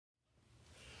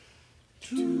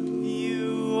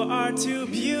You are too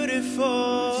beautiful,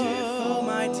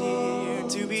 my dear,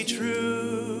 to be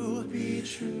true,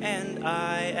 and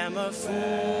I am a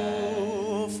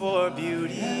fool for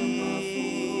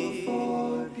beauty,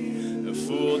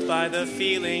 fooled by the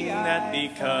feeling that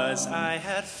because I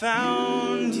had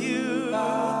found you,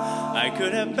 I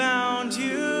could have bound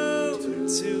you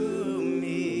to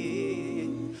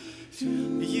me.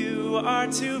 You are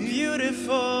too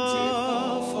beautiful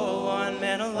for one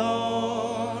man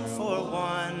alone, for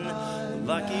one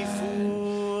lucky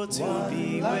fool to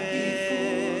be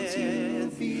with,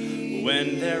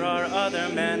 when there are other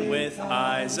men with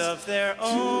eyes of their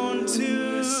own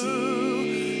to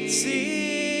see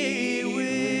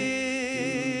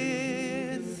with.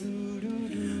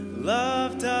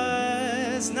 Love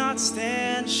does not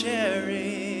stand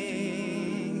sharing,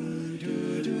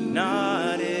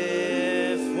 not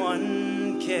if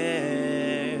one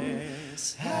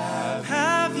cares.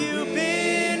 Have you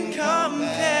been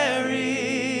comparing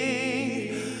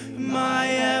my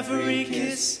every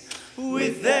kiss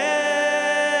with theirs?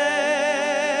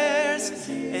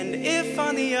 And if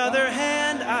on the other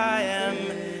hand I am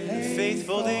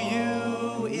faithful to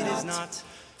you, it is not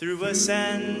through a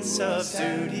sense of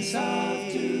duty.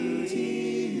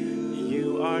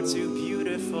 You are too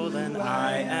beautiful and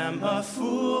I am a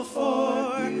fool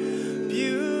for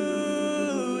beauty.